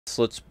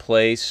Let's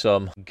play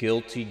some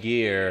Guilty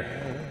Gear.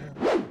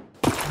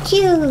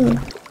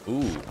 Qew.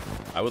 Ooh,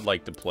 I would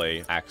like to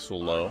play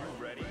Axl Nago.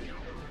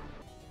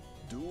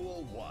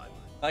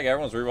 Like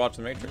everyone's rewatching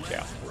The Matrix,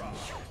 yeah.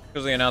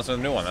 Because they announced a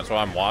new one, that's why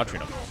I'm watching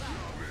them.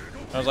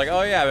 I was like,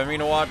 oh yeah, I've been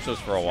meaning to watch this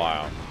for a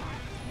while.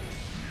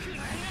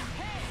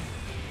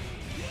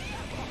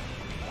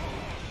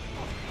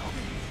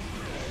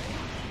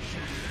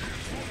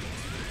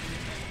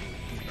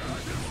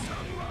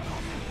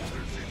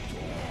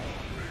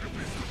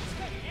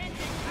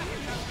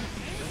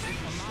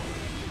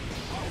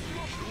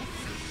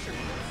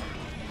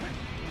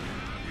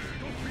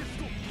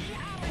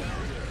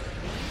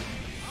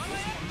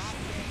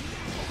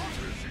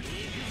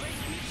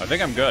 I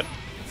think I'm good.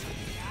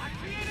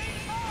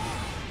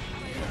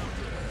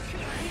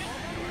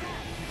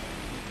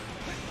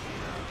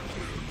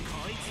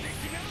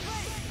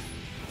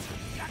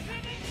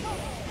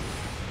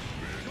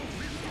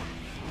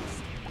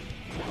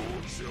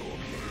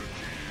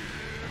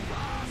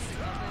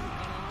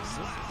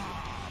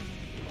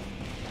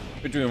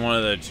 Between one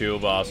of the two,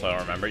 but also I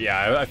don't remember.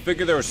 Yeah, I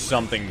figured there was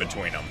something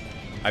between them.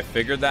 I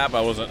figured that,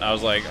 but I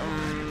was like,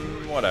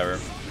 whatever.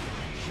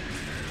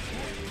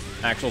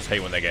 Axles hate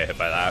when they get hit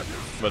by that,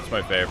 but it's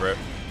my favorite.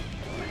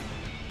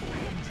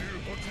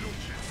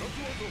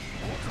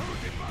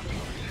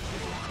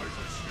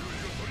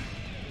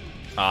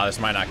 Ah, this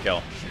might not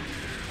kill.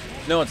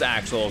 No, it's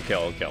Axl.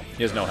 Kill.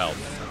 He has no health.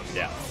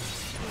 Yeah.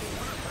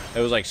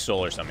 It was like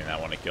Soul or something that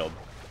one it killed.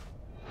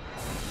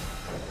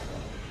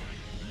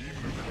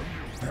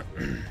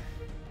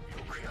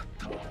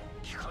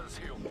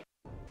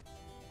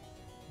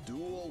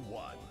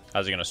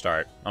 How's he gonna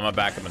start? I'm gonna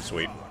back him and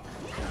sweep.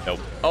 Nope.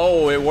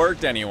 Oh, it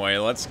worked anyway.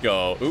 Let's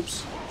go.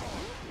 Oops.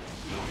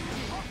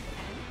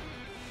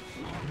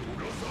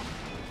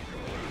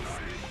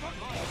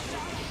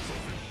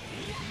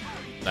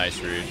 Nice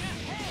read.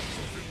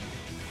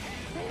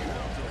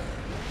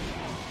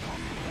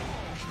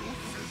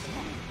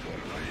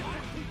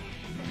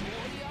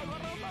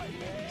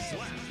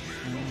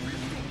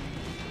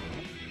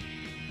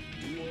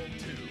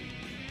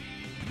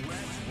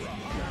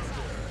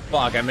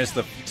 Fuck, I missed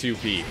the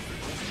 2P.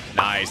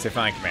 Nice, they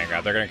finally command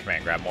grab. They're gonna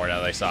command grab more now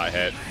that they saw it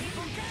hit.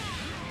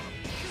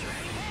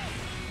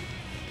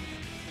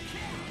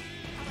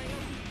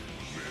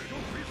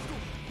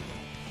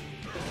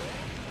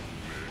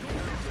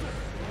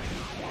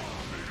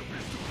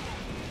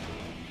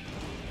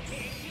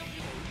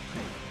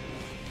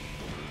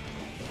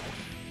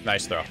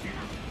 Nice throw.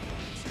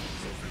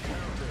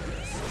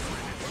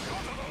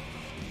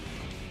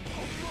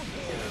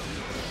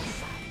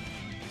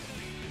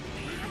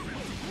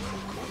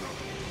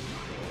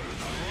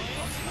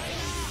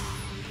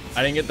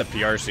 I didn't get the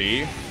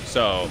PRC,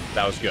 so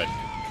that was good.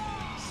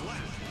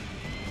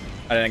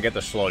 I didn't get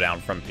the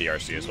slowdown from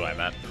PRC is what I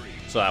meant.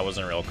 So that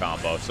wasn't a real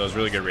combo. So it was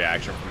really good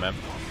reaction from him.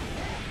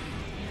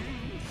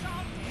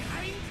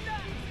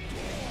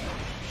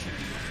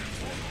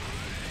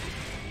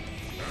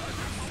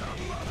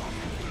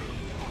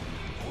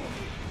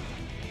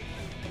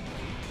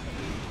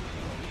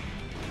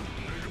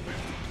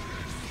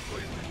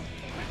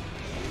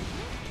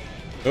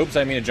 Oops, I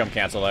didn't mean to jump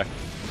cancel there.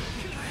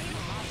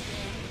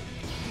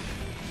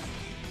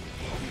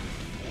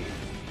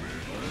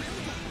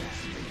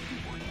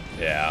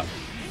 Yeah.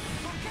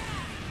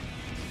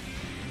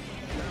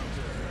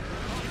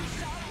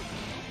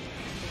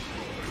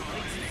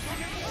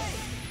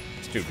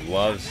 This dude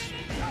loves.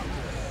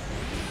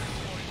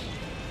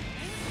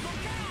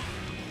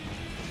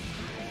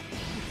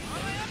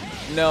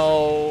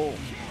 No.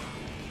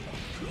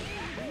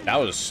 That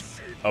was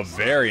a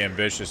very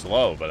ambitious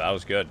low, but that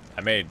was good.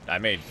 I made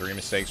 3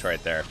 mistakes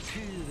right there.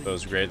 It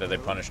was great that they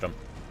punished him.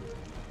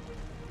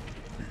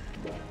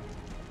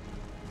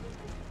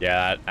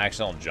 Yeah, that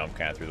accidental jump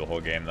kind of through the whole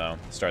game, though.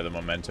 Started the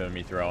momentum of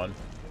me throwing.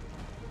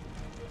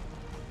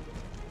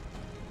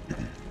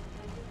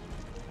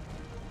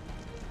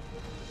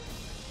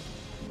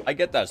 I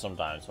get that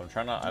sometimes. So I'm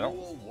trying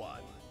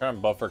to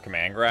buffer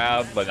command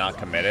grab, but not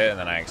commit it, and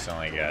then I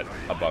accidentally get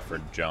a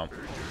buffered jump.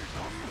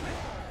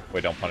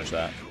 Wait, don't punish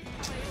that.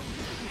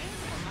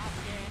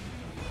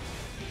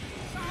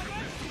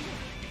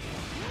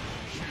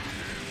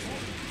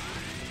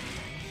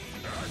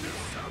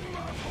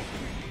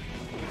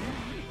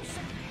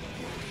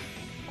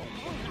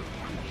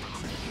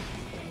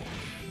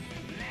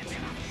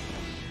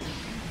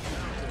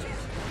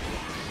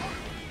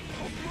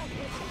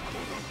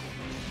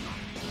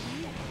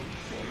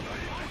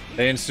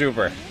 They didn't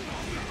super.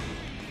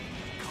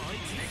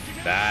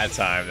 That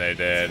time they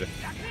did.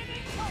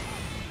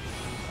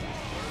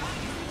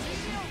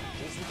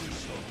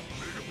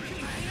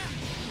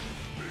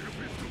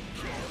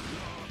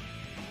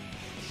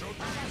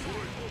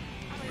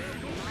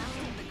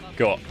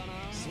 Cool.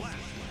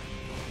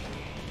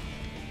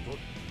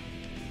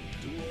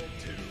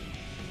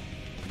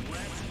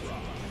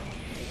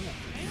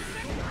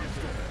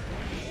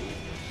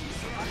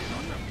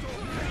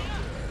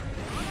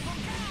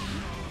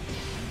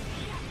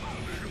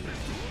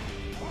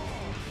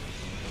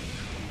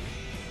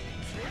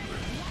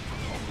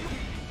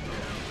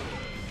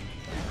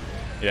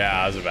 Yeah,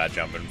 that was a bad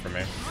jumping for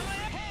me.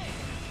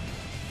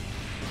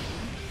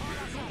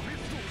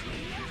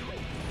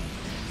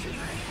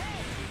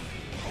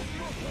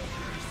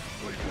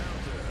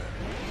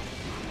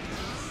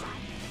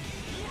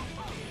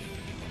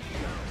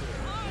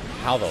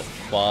 How the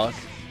fuck?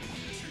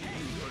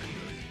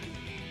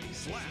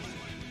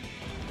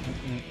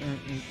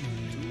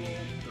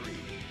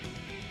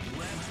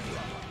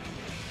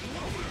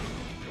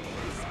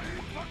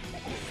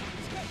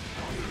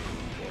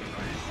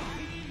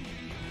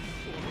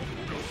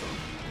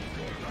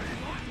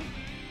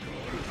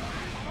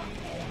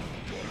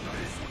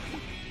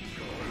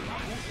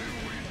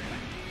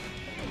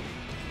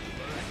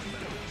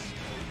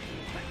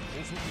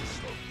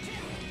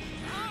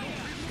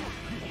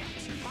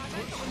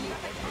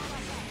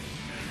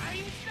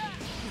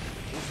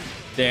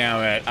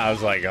 Damn it. I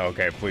was like,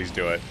 okay, please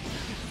do it.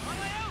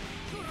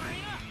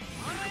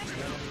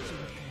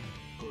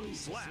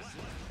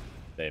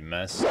 They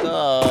messed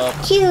up.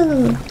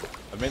 Qew.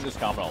 I've made this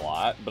comment a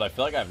lot, but I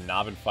feel like I've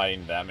not been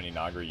fighting that many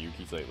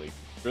Nagoriyukis lately.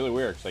 It's really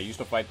weird, because I used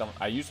to fight them.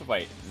 I used to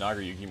fight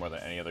Nagoriyuki more than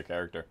any other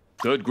character.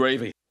 Good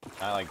gravy.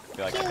 I like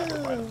feel like I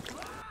never fight him.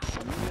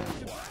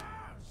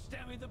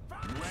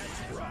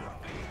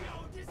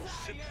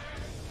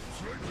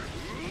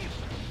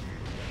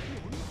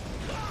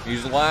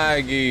 He's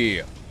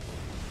laggy.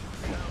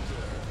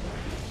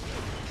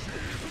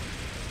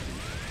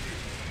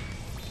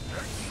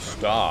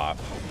 Stop.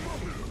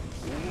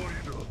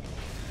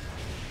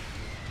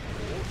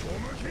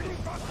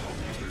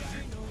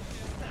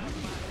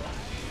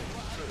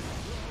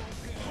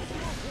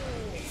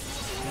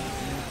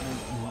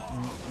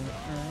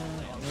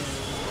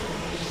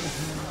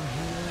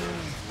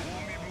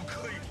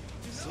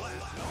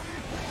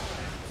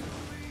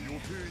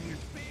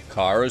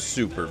 Kara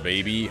super,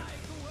 baby.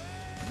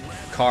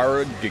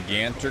 Kara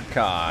Gigantor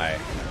Kai.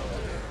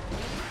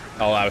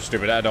 Oh, that was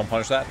stupid. Don't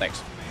punish that.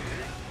 Thanks.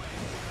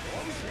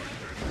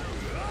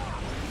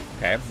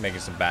 Okay, making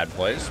some bad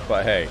plays,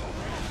 but hey,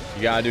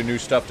 you gotta do new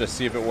stuff to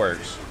see if it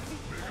works.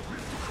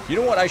 You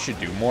know what I should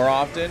do more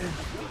often?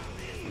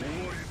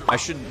 I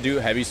should do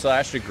heavy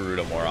slash to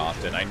Garuda more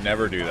often. I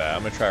never do that.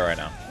 I'm gonna try right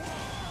now.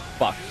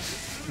 Fuck.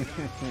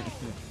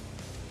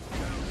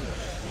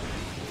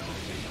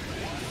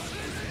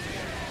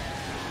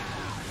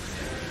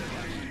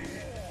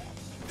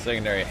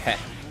 Secondary heh.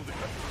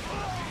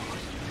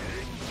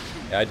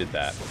 Yeah, I did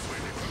that.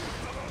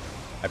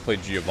 I play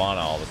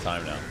Giovanna all the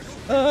time now.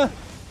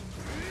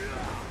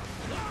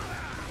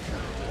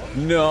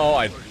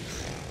 No,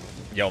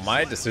 Yo,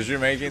 my decision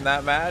making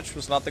that match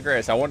was not the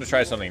greatest. I wanted to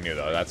try something new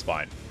though. That's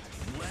fine.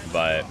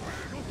 But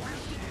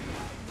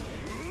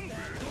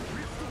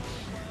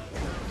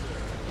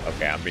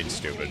okay, I'm being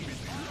stupid.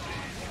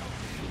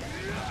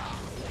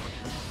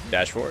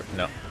 Dash forward?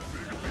 No.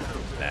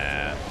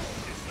 Nah.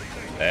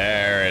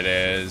 There it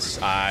is.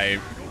 Hey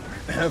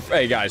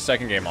guys,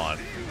 second game on.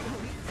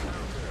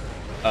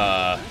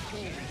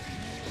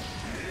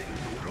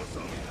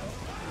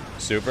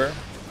 Super.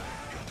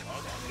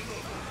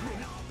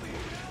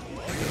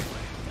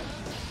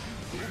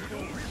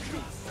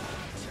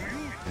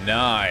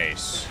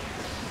 Nice.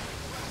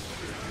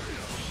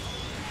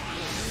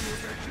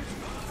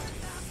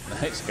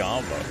 Nice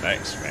combo.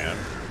 Thanks, man.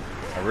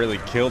 I really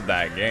killed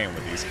that game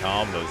with these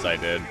combos I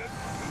did.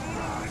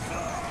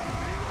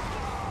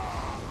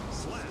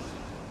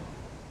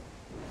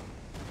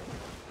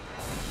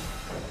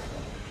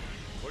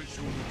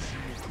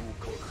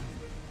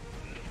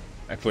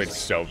 I played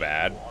so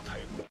bad.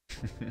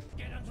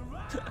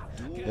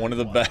 One of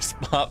the best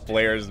bot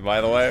players,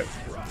 by the way.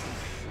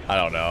 I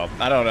don't know.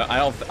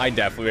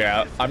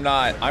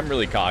 I'm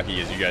really cocky,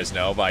 as you guys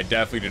know, but I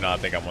definitely do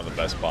not think I'm one of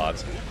the best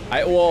bots.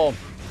 I don't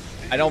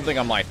think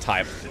I'm like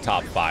top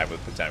 5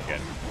 with Potemkin.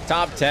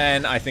 Top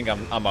 10, I think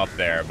I'm up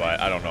there, but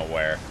I don't know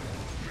where.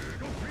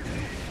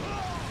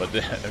 But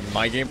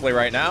my gameplay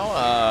right now,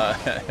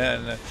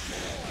 I'm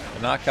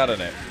not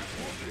cutting it.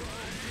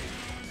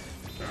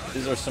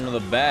 These are some of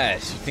the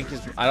best. You think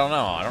I don't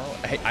know.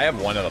 Hey, I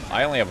have one of them.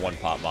 I only have one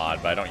pop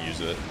mod, but I don't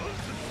use it.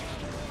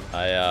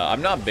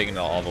 I'm not big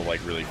into all the like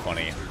really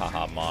funny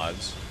haha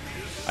mods.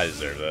 I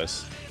deserve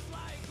this.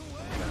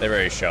 They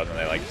already showed them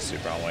they like the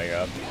super on Wake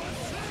Up.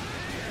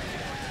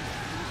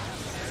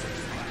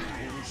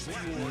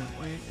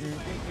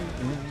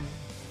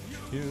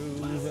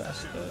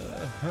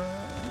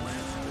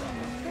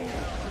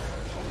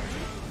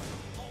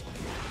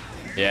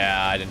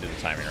 Yeah, I didn't do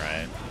the timing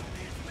right.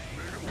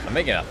 I'm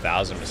making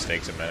 1,000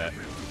 mistakes a minute.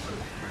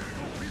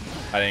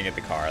 I didn't get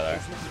the car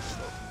there.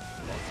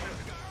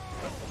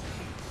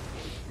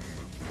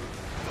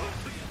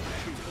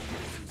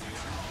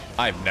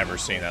 I've never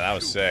seen that. That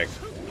was sick.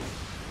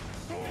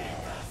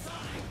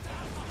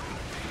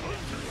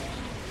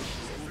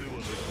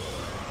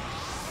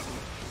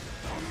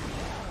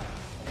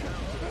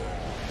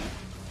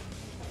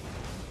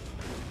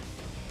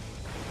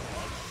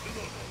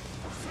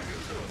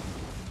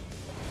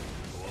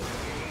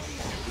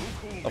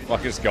 What the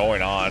fuck is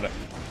going on?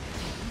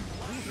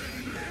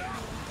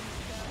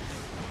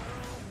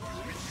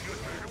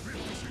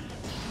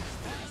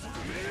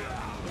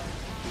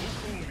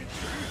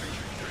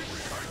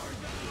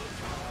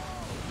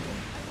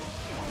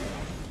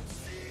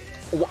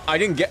 I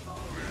didn't get...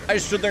 I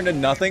just stood there and did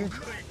nothing?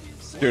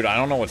 Dude, I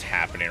don't know what's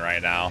happening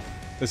right now.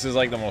 This is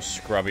like the most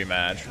scrubby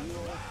match.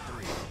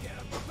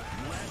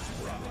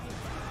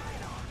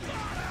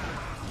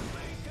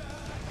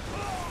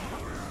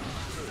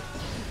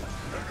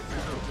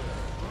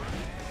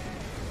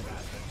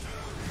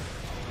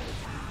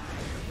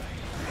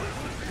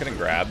 Couldn't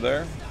grab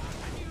there.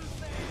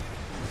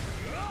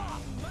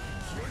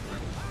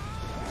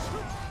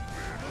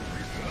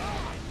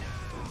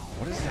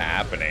 What is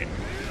happening?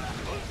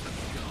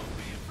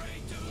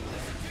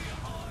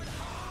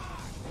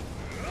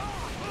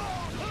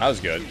 That was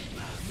good.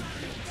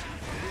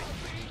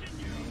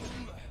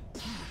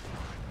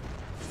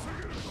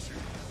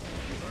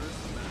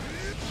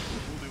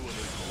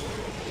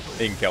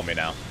 He can kill me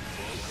now.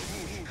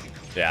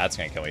 Yeah, that's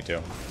gonna kill me too.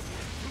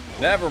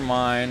 Never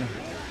mind.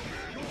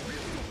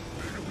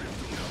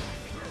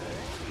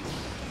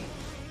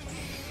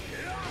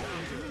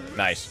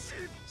 Nice.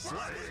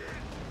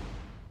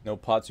 No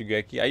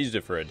Potsugeki. I used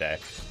it for a day.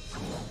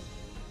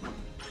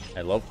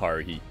 I love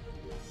Haruhi.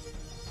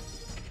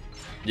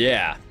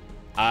 Yeah.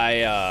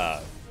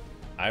 I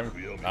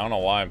don't know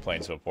why I'm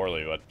playing so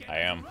poorly, but I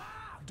am.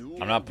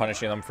 I'm not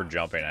punishing them for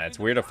jumping. It's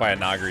weird to fight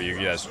a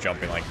Nagoriyuki that's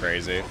jumping like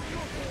crazy.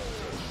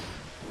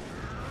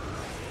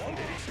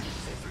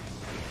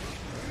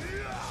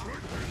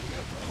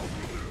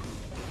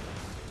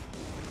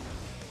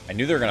 I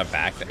knew they were gonna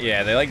back.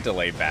 Yeah, they like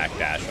delay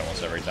backdash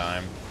almost every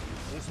time.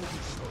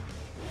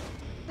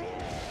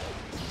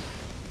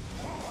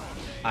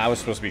 I was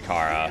supposed to be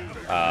Kara,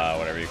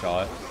 whatever you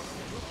call it.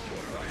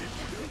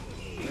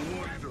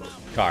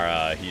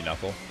 Kara, he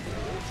knuckle.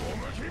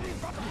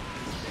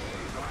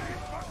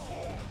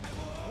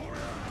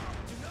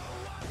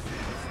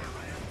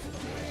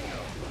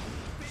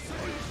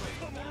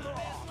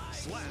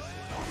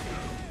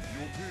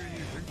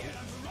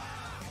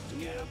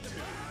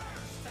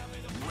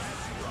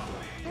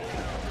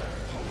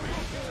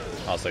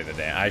 I'll take the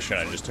damage. I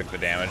shouldn't have just took the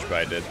damage, but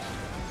I did.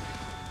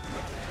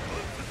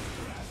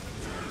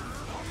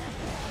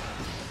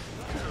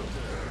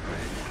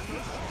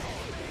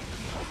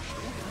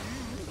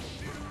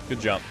 Good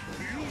jump.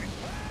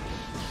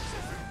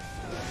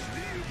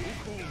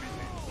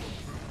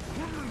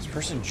 This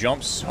person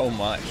jumps so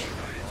much.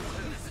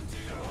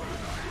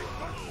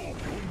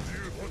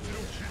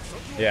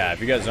 Yeah, if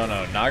you guys don't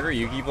know,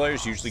 Nagoriyuki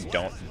players usually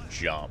don't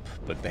jump,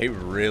 but they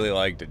really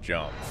like to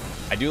jump.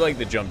 I do like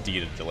the jump D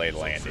to delay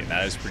landing.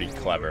 That is pretty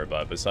clever,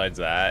 but besides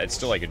that, it's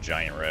still like a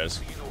giant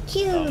risk.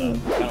 Qew.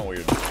 Kind of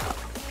weird.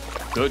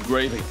 Good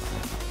gravy.